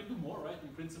 You can do more, right? In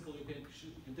principle, you can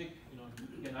take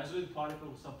an isolated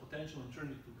particle with some potential and turn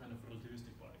it to kind of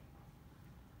relativistic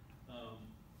particle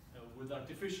with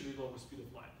artificially lower speed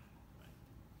of light.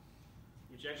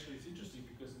 Which actually is interesting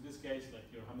because in this case, like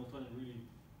your Hamiltonian really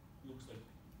looks like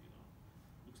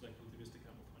relativistic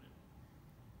Hamiltonian.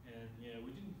 And yeah, I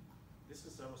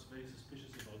was very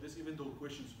suspicious about this, even though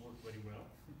equations work very well.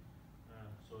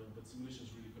 But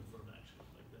simulations really confirm actually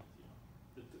like that.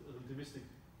 That relativistic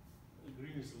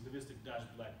green is relativistic dash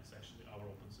black is actually our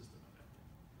open system.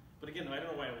 But again, I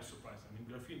don't know why I was surprised. I mean,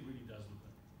 graphene really does look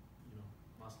like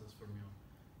massless fermion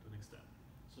to an extent.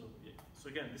 So yeah.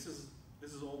 So again, this is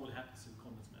all what happens in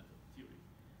condensed matter theory.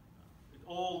 It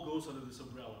all goes under this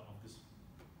umbrella of this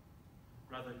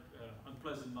rather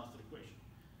unpleasant master equation.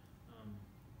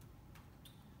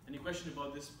 Any question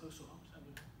about this? Oh, so how much time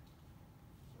do we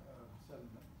have? 7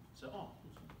 minutes. So,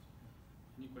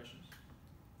 any questions?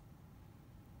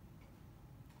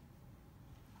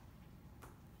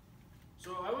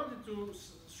 So I wanted to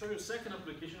show you a second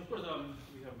application. Of course,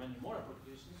 we have many more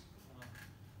applications,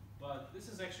 but this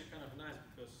is actually kind of nice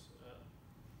because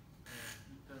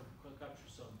you kind of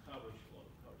capture some coverage, a lot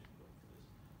of coverage for this.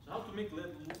 So how to make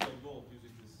lead look like gold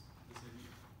using this idea.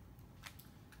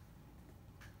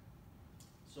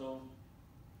 So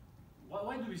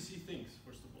why do we see things,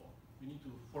 first of all? We need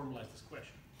to formalize this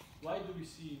question. Why do we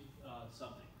see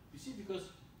something? We see because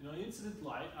incident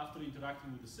light, after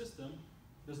interacting with the system,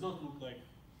 does not look like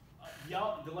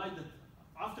the light that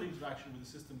after interaction with the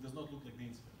system does not look like the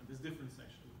incident, and this difference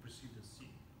actually is perceived as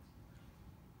seen.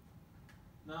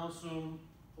 Now, so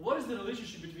what is the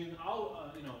relationship between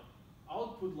our,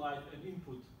 output light and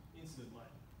input incident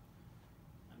light?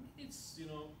 I mean, it's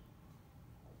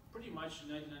pretty much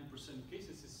 99% of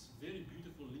cases it's very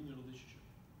beautiful linear relationship,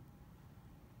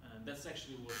 and that's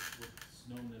actually what's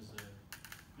known as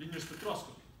linear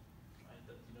spectroscopy. Right?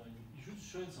 That you should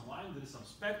show in some line there is some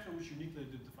spectra which uniquely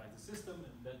identifies the system,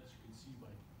 and that you can see by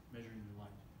measuring the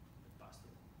light that passed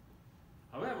through.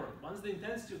 However, once the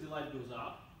intensity of the light goes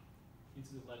up,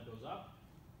 incident light goes up,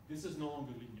 this is no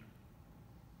longer linear.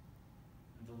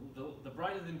 And the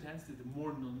brighter the intensity, the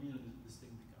more nonlinear this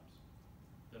thing becomes.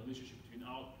 The relationship between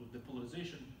output, the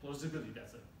plausibility,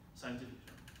 that's a scientific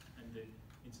term, and the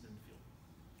incident field.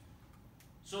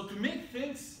 So to make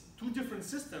things, two different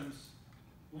systems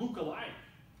look alike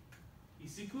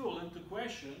is equivalent to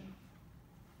question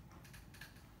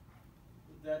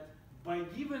that by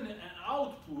given an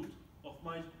output of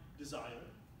my desire,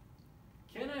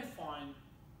 can I find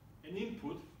an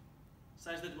input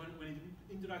such that when it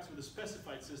interacts with a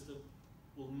specified system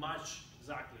will match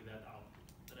exactly that output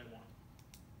that I want?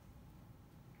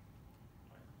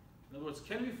 Right. In other words,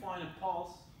 can we find a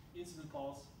pulse, incident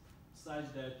pulse,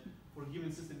 such that for a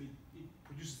given system it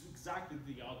produces exactly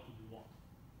the output we want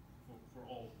for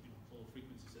all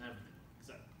frequencies and everything,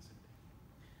 exactly the same thing.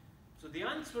 So the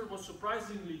answer was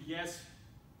surprisingly yes,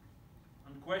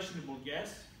 unquestionable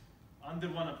yes, under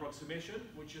one approximation,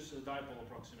 which is a dipole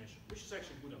approximation, which is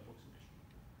actually a good approximation.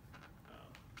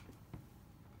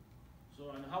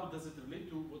 And how does it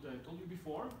relate to what I told you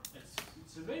before?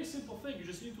 It's a very simple thing. You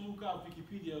just need to look up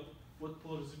Wikipedia what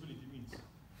plausibility means.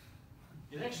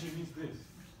 It actually means this.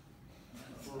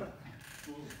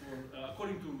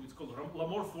 According to, it's called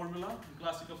Lamore formula in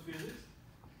classical physics.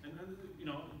 And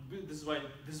this is where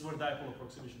dipole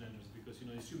approximation enters, because you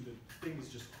assume that thing is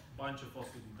just a bunch of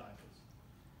oscillating dipoles.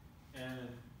 And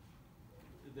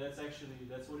that's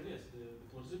what it is. The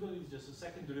plausibility is just a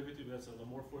second derivative. That's a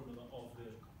Lamore formula of the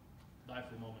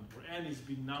dipole moment, where n is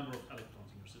the number of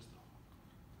electrons in your system.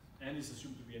 N is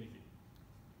assumed to be anything.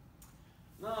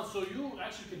 Now, so you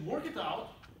actually can work it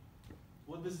out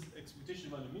what this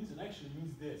expectation value means, and actually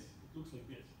means this. It looks like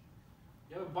this.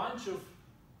 You have a bunch of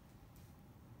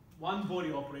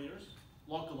one-body operators,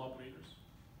 local operators,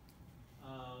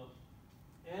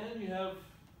 and you have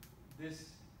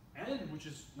this n, which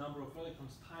is number of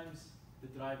electrons times the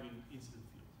driving incident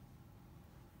field.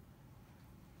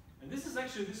 And this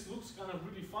looks kind of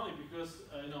really funny because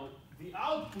the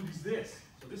output is this.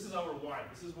 So this is our y.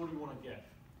 This is what we want to get.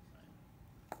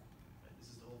 Right? This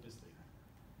is all this thing.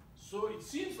 So it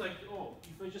seems like,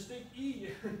 if I just take e,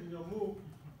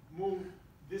 move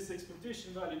this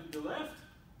expectation value to the left,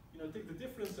 take the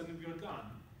difference, and we're done.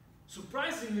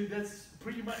 Surprisingly, that's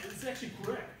pretty much, it's actually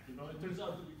correct. It turns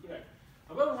out to be correct.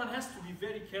 However, one has to be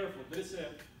very careful. There is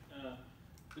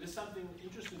something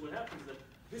interesting what happens, that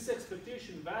this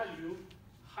expectation value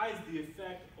hides the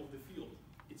effect of the field.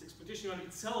 Its expectation value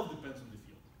itself depends on the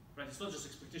field, right? It's not just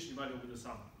expectation value with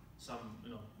some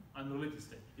unrelated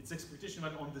state. It's expectation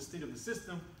value on the state of the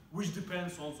system, which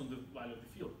depends also on the value of the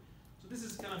field. So this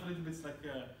is kind of a little bit like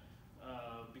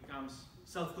becomes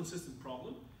self-consistent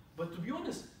problem. But to be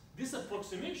honest, this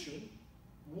approximation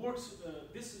works.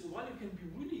 This value can be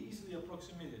really easily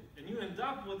approximated, and you end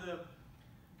up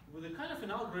with a kind of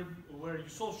an algorithm where you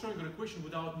solve Schrödinger equation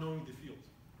without knowing the field,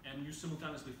 and you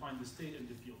simultaneously find the state and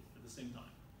the field at the same time.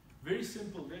 Very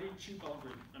simple, very cheap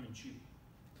algorithm. I mean cheap.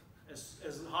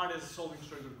 As hard as solving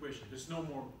Schrödinger equation. There's no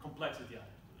more complexity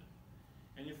added to it.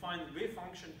 And you find the wave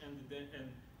function and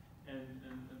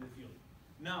the field.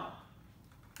 Now,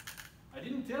 I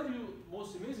didn't tell you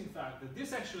most amazing fact that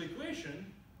this actual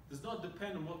equation does not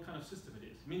depend on what kind of system it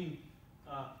is. Meaning,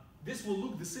 this will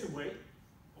look the same way.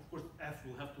 Of course, F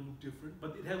will have to look different,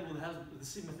 but it will have the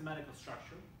same mathematical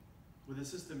structure, where the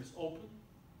system is open,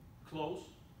 closed,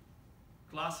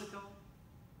 classical.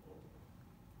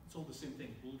 It's all the same thing.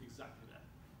 It will look exactly that.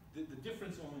 The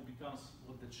difference only becomes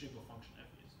what the shape of function F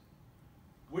is.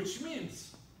 Which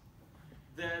means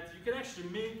that you can actually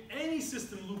make any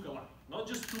system look alike. Not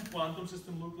just two quantum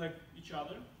systems look like each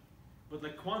other, but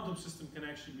like quantum system can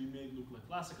actually be made look like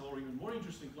classical, or even more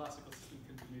interesting, classical system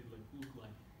can be made look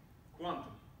like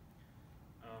quantum.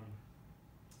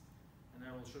 And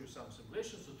I will show you some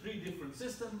simulations. So 3 different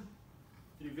systems,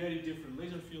 3 very different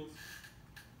laser fields,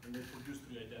 and they produce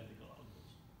 3 identical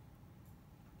outputs.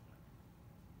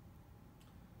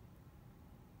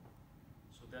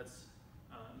 So that's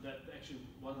that actually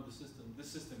one of the systems. This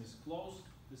system is closed.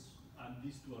 And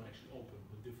these 2 are actually open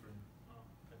with different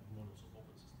type of models of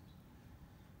open systems.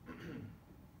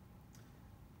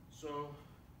 So,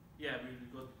 yeah, we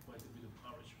got quite a bit of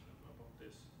coverage about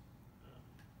this.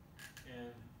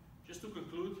 And just to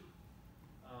conclude,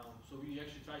 so we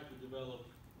actually try to develop,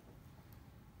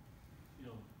 we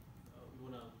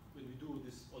wanna, when we do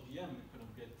this ODM, we kind of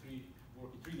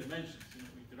work in 3 dimensions.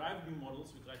 We derive new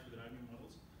models, we try to derive new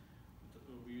models.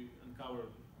 We uncover,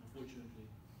 unfortunately,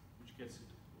 which gets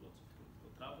into lots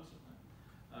of trouble sometimes,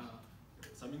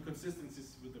 some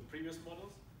inconsistencies with the previous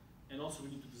models, and also we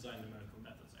need to design numerical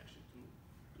methods actually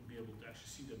to be able to actually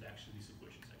see that actually these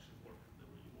equations actually work, they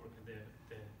really work, and they're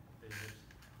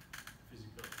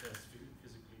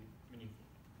physically meaningful.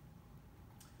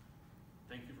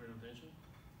 Thank you for your attention.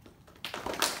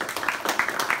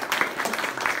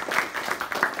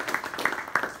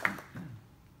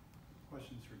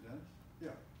 Questions for Dennis?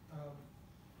 Yeah.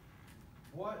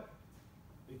 What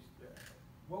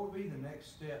would be the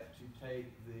next step to take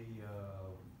the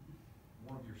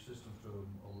one of your systems to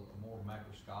a more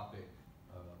macroscopic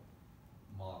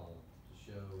model to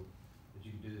show that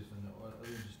you can do this, and other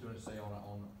than just doing it, say,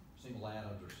 on single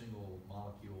atoms or single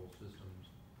molecule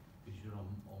systems, could you do it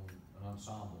on an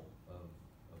ensemble of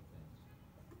things?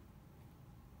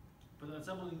 But an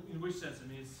ensemble in which sense? I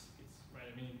mean, it's right.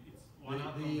 I mean, it's one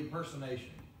the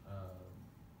impersonation.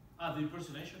 The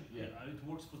impersonation. Yeah. It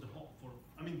works for the whole.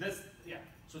 I mean, that's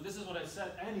So this is what I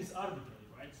said. N is arbitrary,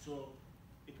 right? So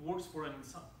it works for an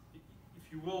ensemble.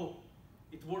 If you will,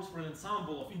 it works for an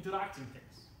ensemble of interacting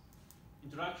things.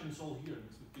 Interaction is all here in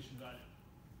expectation value.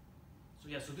 So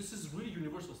yeah. So this is really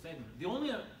universal statement. The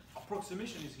only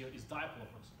approximation is here is dipole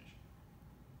approximation.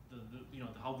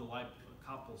 How the light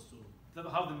couples to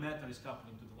how the matter is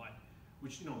coupling to the light,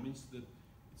 which means that it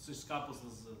just couples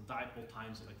as a dipole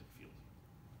times electric field.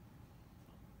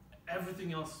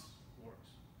 Everything else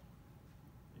works.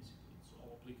 Basically, it's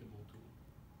all applicable to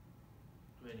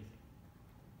anything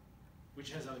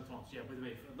which has electrons. Yeah, by the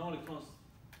way, if no electrons,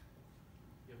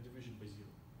 you have division by 0.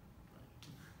 Right?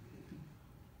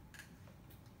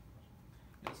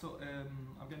 Yeah, so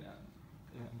again,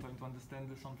 I'm trying to understand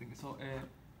something. So,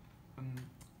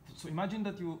 so imagine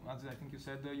that you, as I think you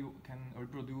said, you can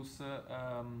reproduce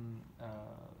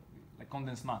like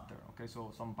condensed matter. Okay,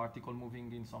 so some particle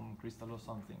moving in some crystal or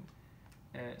something.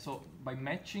 So by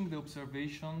matching the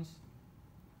observations,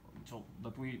 so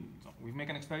that we make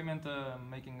an experiment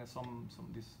making this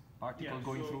particle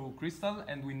going through crystal,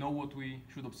 and we know what we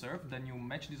should observe. Then you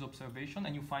match this observation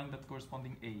and you find that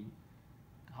corresponding A.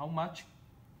 How much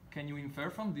can you infer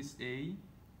from this A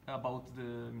about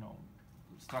the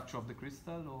structure of the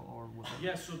crystal or whatever?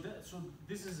 Yeah. So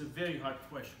this is a very hard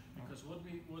question, because what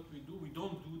we do, we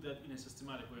don't do that in a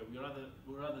systematic way. We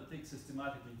rather take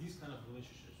systematically these kind of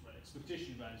relationships, right?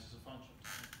 Expectation values as a function,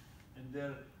 and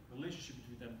their relationship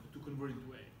between them to convert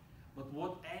into A. But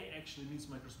what A actually means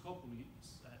microscopically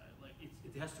is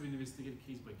it has to be investigated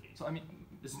case by case. So I mean,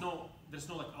 there's no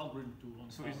like algorithm to.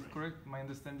 So is it correct, my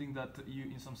understanding, that you,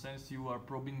 in some sense, you are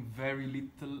probing very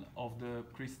little of the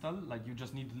crystal, like you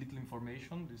just need little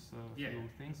information, these few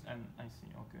things, and I see.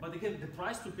 Okay. But again, the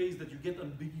price to pay is that you get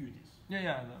ambiguities.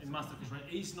 Yeah. In master case, right?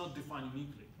 A is not defined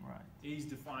uniquely. Right. A is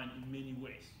defined in many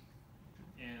ways,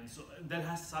 and so that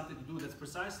has something to do. That's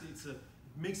precisely it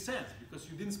makes sense, because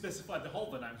you didn't specify the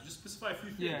whole dynamics. You just specify a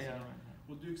few things. Yeah. Right.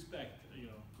 What do you expect?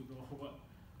 To know what.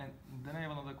 And then I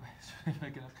have another question, if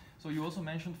I can ask. So you also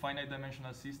mentioned finite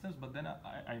dimensional systems, but then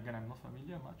again, I'm not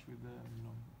familiar much with the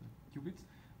qubits.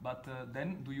 But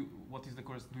then, what is the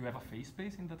course? Do you have a phase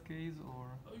space in that case, or?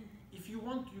 If you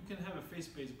want, you can have a phase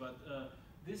space, but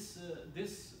this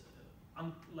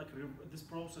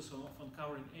process of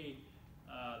uncovering A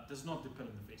does not depend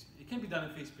on the phase space. It can be done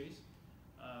in phase space,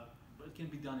 but it can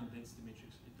be done in density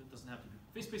matrix. It doesn't have to be.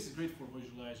 Phase space is great for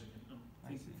visualizing and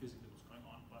thinking physically what's going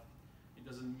on, but it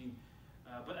doesn't mean.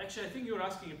 But actually, I think you're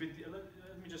asking a bit. Let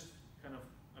me just kind of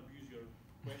abuse your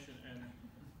question. And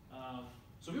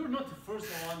so we were not the first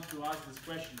one to ask this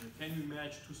question: can you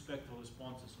match two spectral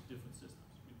responses of different systems?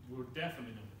 We were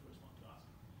definitely not the first one to ask.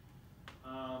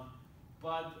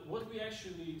 But what we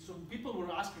actually, so people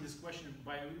were asking this question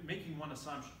by making one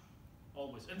assumption,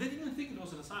 always, and they didn't think it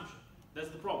was an assumption. That's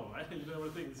the problem, right? You never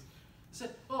think. They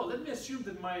said, "Oh, let me assume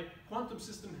that my quantum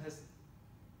system has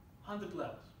 100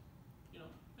 levels.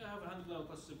 I have a 100-level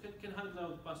quantum system. Can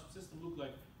 100-level quantum system look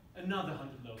like another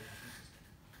 100-level quantum system?"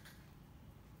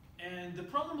 And the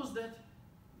problem was that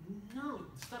no,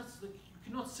 it starts like you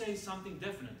cannot say something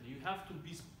definitely. You have to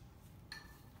be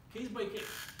case by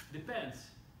case. Depends.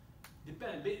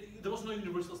 There was no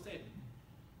universal statement.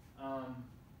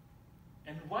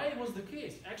 And why was the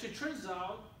case? Actually, it turns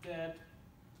out that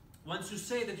once you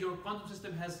say that your quantum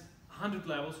system has 100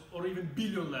 levels or even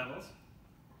billion levels,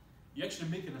 you actually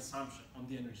make an assumption on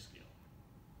the energy scale.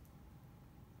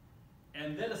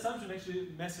 And that assumption actually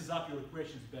messes up your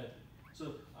equations badly.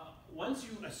 So once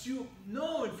you assume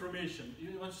no information,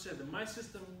 once you say that my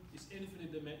system is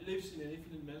lives in an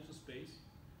infinite dimensional space,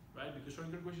 right? Because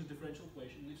Schrodinger equation is a differential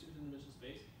equation, lives in an infinite dimensional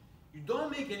space. You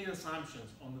don't make any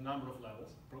assumptions on the number of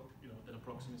levels, that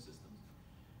approximate systems.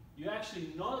 You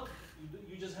actually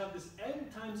you just have this n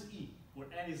times e, where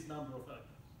n is number of electrons.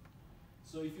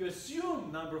 So if you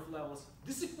assume number of levels,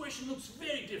 this equation looks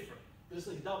very different. There's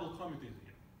like double commutator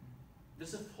here.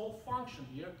 There's a whole function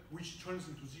here which turns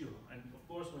into 0. And of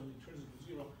course, when it turns into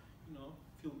 0,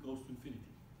 field goes to infinity.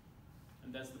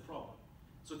 And that's the problem.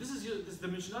 So this is this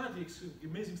dimensionality is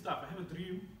amazing stuff. I have a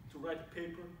dream to write a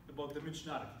paper about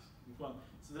dimensionalities.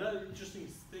 So there are interesting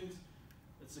things.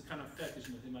 It's a kind of fetish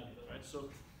mathematical, right? So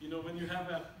when you have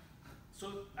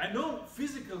so I know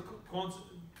physical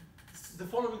the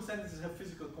following sentences have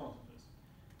physical consequences.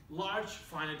 Large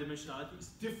finite dimensionality is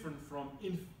different from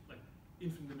infinite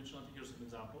dimensionality. Here's an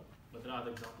example, but there are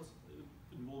other examples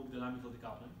involving dynamical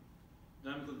decoupling.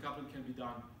 Dynamical decoupling can be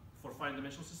done for finite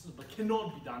dimensional systems, but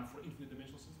cannot be done for infinite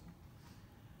dimensional systems.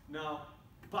 Now,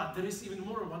 but there is even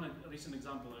more. One recent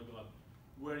example I got,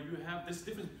 where you have this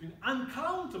difference between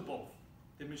uncountable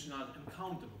dimensionality and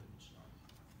countable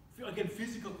dimensionality. Again,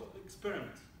 physical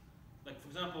experiments. Like for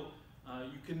example,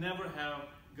 you can never have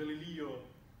Galileo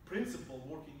principle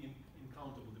working in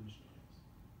countable dimensionalities.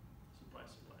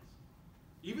 Surprise, surprise.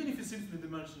 Even if it's infinite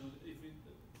dimensional,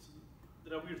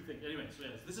 there are weird things. Anyway, so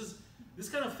yes, this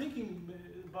kind of thinking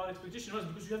about expectation errors,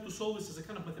 because you have to solve this as a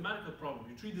kind of mathematical problem.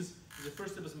 You treat this as the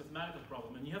first step as a mathematical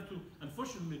problem, and you have to,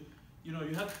 unfortunately, you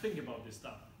have to think about this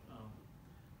stuff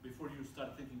before you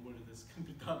start thinking whether this can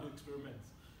be done in experiments.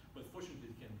 But fortunately,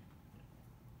 it can.